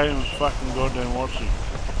 Hasn't taken his fucking goddamn Watson.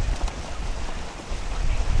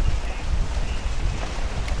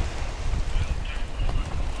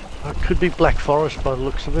 It could be Black Forest by the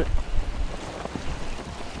looks of it.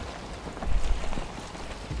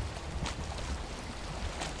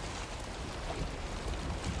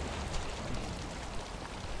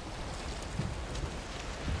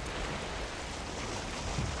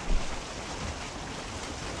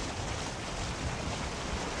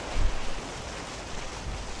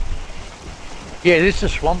 Yeah, this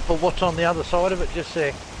is swamp, but what's on the other side of it, just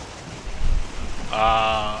there?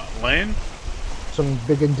 Land? Something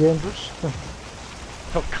big and dangerous.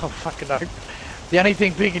 Oh, God, fucking no. The only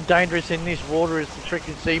thing big and dangerous in this water is the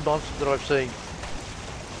freaking sea monster that I've seen.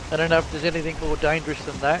 I don't know if there's anything more dangerous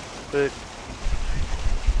than that, but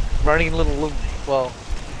running little, well,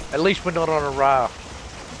 at least we're not on a raft.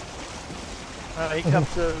 Here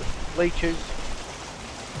comes the leeches.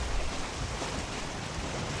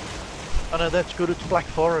 Oh no, that's good, it's Black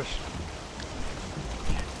Forest.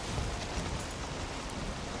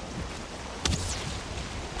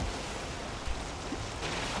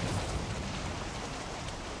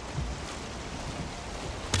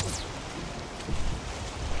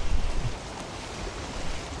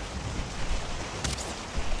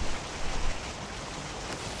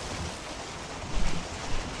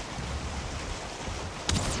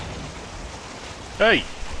 Hey!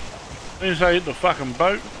 Didn't say hit the fucking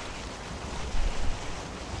boat.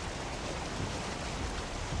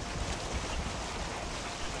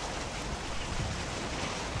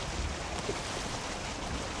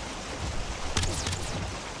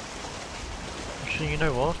 So you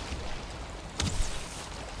know what?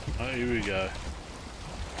 Oh, here we go.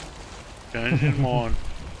 Change his mind.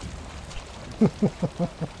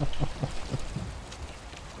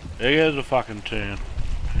 There goes the fucking turn.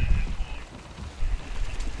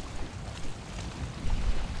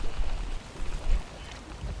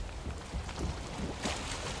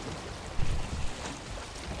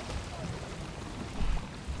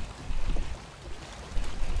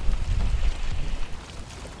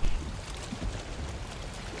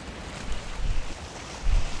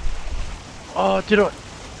 Oh, did I?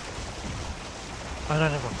 I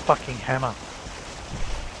don't have a fucking hammer.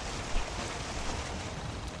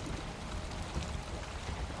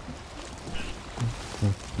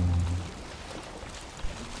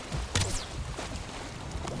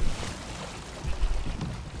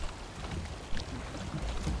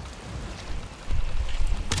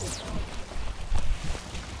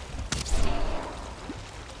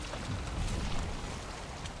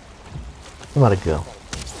 the matter, girl?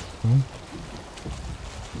 Hmm?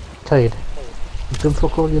 Tired? You done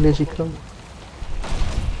fuck all, you lazy cunt?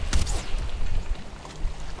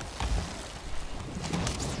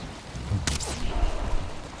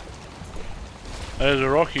 There's a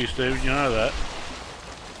Rocky, Steve, you know that.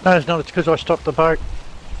 No, it's not. It's because I stopped the boat.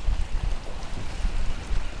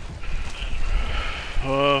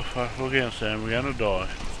 Oh, fuck, look out, Sam, we're gonna die.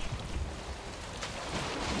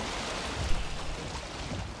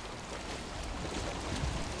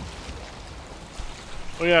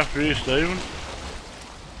 What are you after here, Stephen?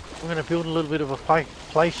 I'm going to build a little bit of a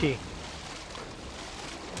place here.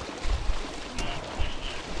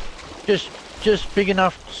 Just big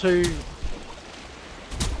enough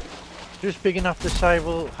to say,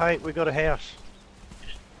 well, hey, we got a house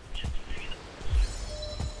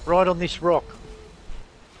right on this rock.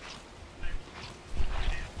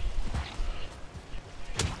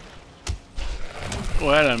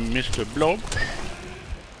 Well, hello, Mr. Blobs.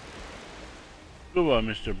 Goodbye,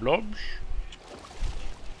 Mr. Blobs.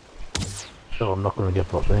 So I'm not going to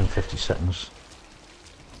get blocked in 50 seconds.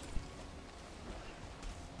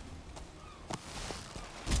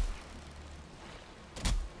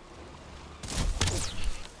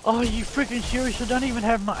 Oh, are you freaking serious? I don't even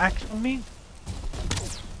have my axe on me.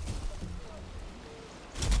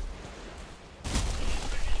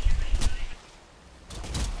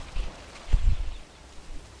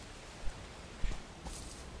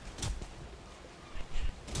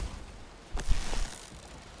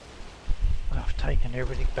 I've taken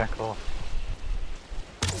everything back off.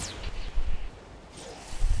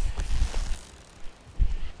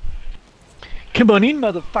 Come on in,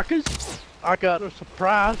 motherfuckers. I got a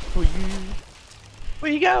surprise for you.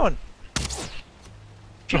 Where you going?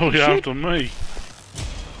 Oh, you're after me.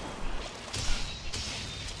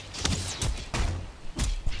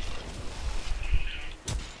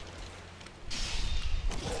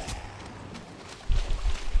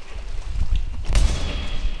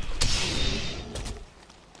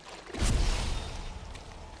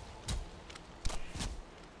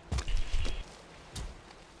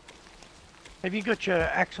 Have you got your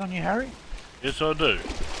axe on you, Harry? Yes, I do.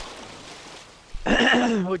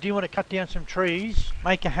 Or do you want to cut down some trees,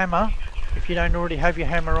 make a hammer, if you don't already have your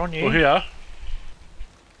hammer on you? Well, here.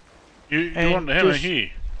 You want the hammer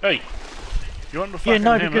here? Hey, you want the fucking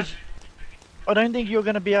hammer? Yeah, no, because I don't think you're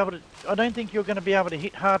going to be able to. I don't think you're going to be able to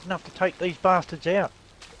hit hard enough to take these bastards out.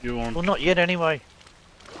 You want? Well, not yet, anyway.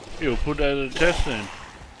 You'll put that to the test then.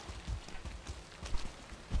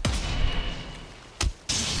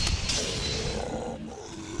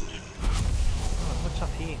 What's up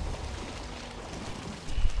here?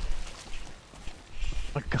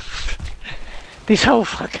 Oh God. This whole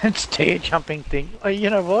fucking stair jumping thing. Oh, you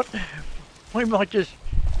know what? We might just.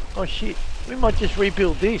 Oh shit. We might just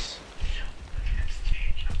rebuild this.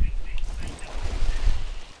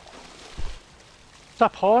 It's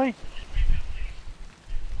up high.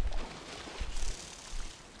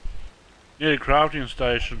 Yeah, crafting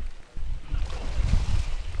station.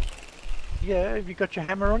 Yeah, have you got your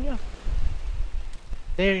hammer on you?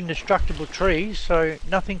 They're indestructible trees, so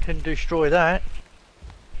nothing can destroy that.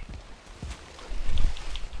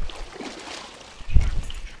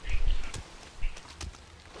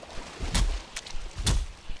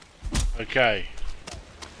 Okay.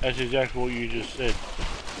 That's exactly what you just said.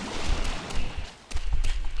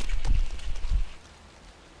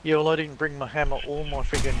 Yeah, well I didn't bring my hammer or my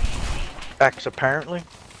friggin' axe apparently.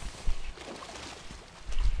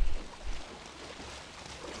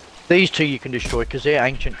 These two you can destroy because they're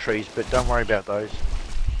ancient trees, but don't worry about those.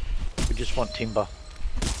 We just want timber.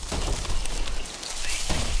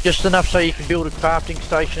 Just enough so you can build a crafting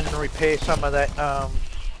station and repair some of that,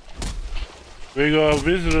 We got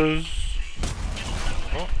visitors.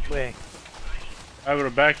 Oh, where? Over the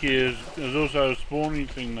back here, there's also a spawning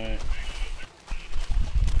thing there.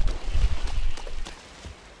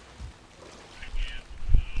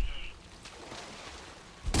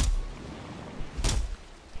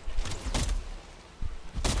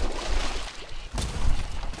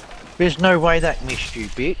 There's no way that missed you,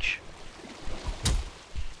 bitch.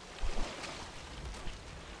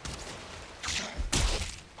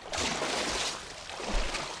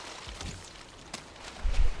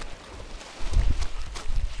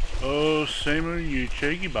 Oh, Seaman, you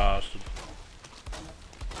cheeky bastard.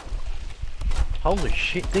 Holy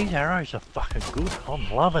shit, these arrows are fucking good.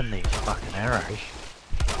 I'm loving these fucking arrows.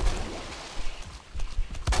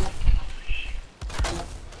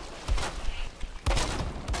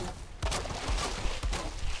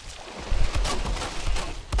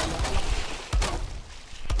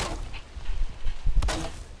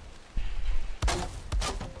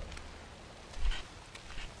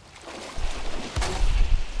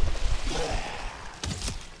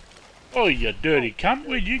 Oh, you dirty cunt.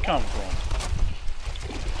 Where'd you come from?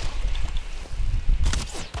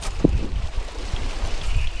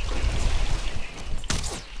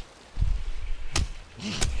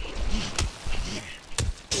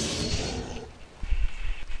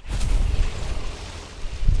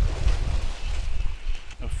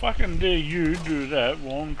 How fucking dare you do that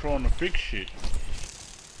while I'm trying to fix shit?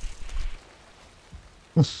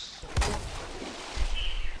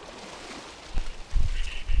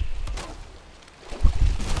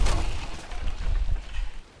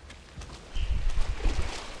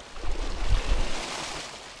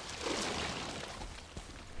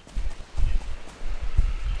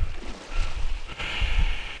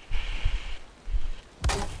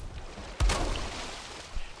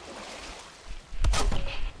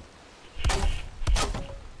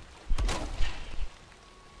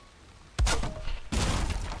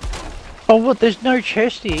 Oh, what? There's no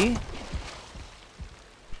chest here?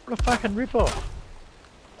 What a fucking rip-off.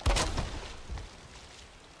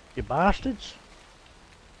 You bastards.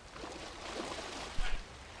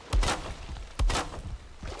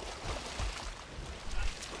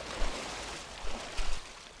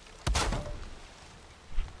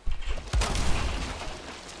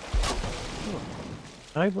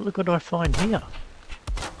 Oh, but look what I find here.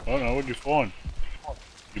 I don't know, what'd you find?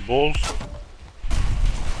 Your balls?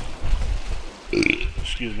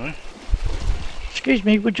 Excuse me. Excuse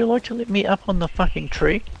me, would you like to let me up on the fucking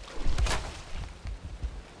tree?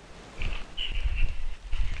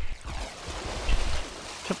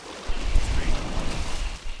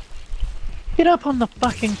 Get up on the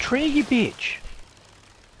fucking tree, you bitch!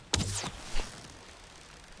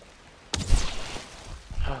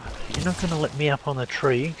 You're not gonna let me up on the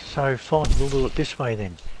tree, so fine, we'll do it this way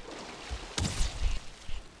then.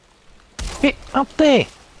 Get up there!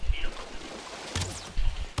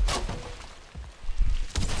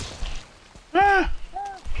 Ah!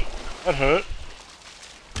 That hurt.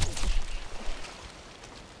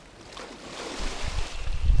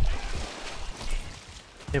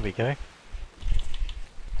 There we go.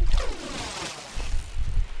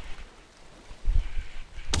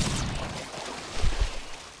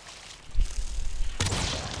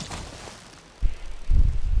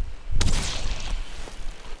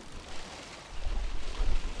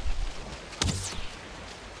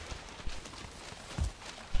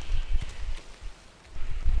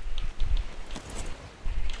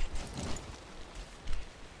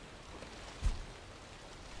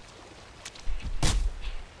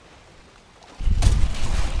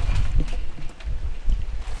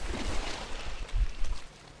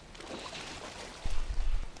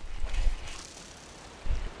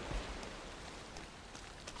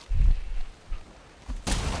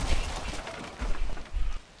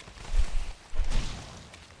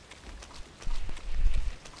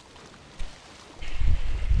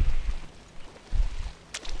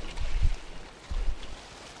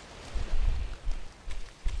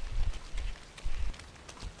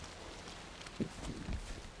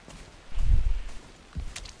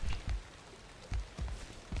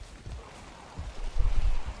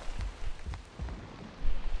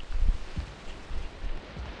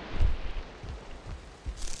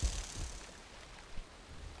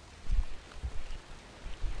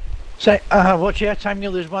 So, watch out,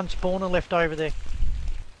 Samuel, there's one spawner left over there.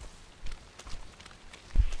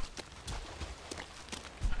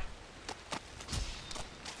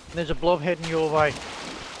 There's a blob heading your way.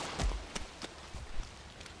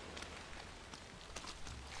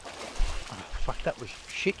 Oh, fuck, that was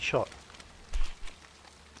shit shot.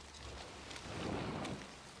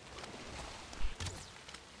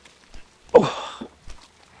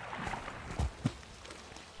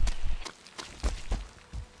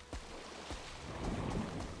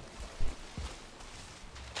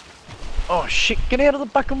 Oh shit, get out of the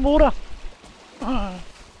bucket of water! Oh,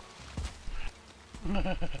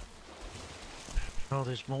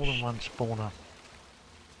 there's more than one spawner.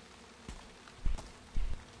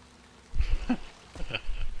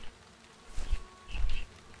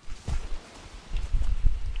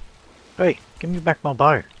 Hey, give me back my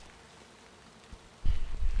bow.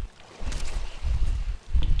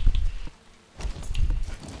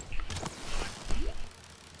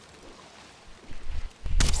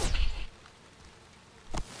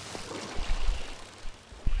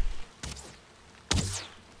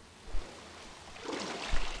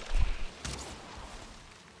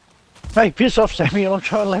 Hey, piss off, Samuel, I'm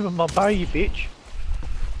trying to level my bow, you bitch.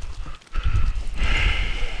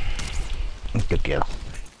 Good girl.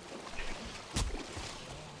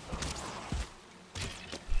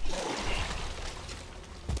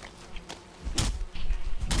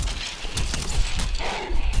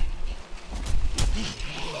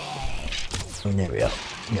 There we are.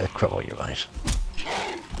 Yeah, crawl your eyes.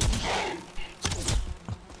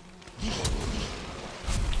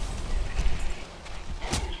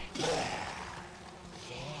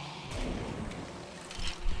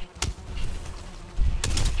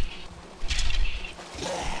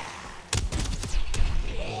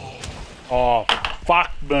 Oh,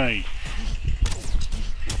 fuck me.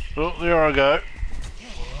 Oh, there I go.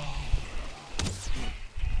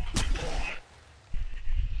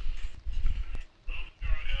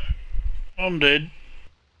 I'm dead.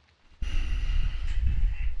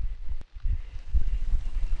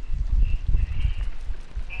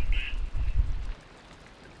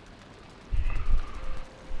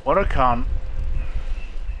 What a cunt.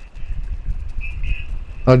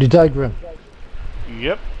 Oh, the diagram.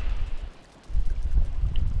 Yep.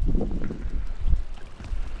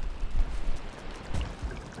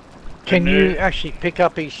 Can you actually pick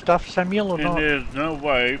up his stuff, Samuel, or And not? there's no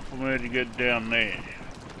way for me to get down there.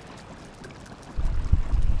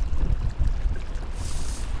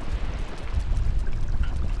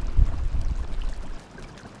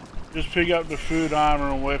 Just pick up the food,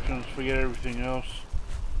 armor, and weapons, forget everything else.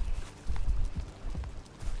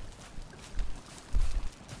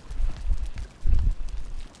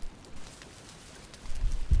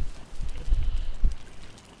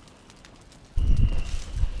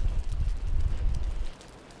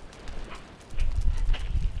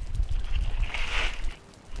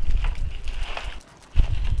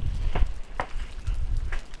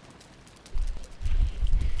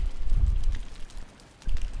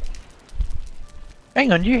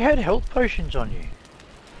 Hang on, you had health potions on you.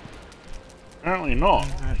 Apparently not.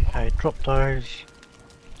 Okay, drop those.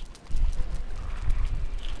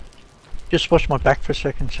 Just watch my back for a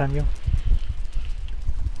second, Samuel.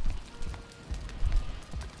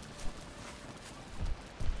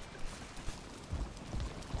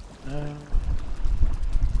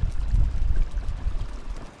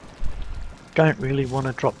 Don't really want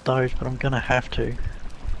to drop those, but I'm going to have to.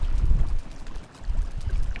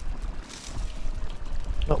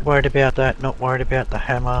 Not worried about that, not worried about the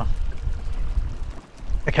hammer.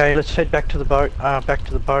 Okay, let's head back to the boat. Back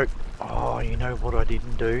to the boat. Oh, you know what I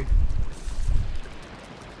didn't do?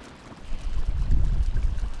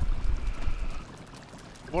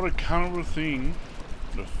 What a kind of a thing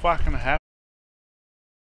to fucking happen.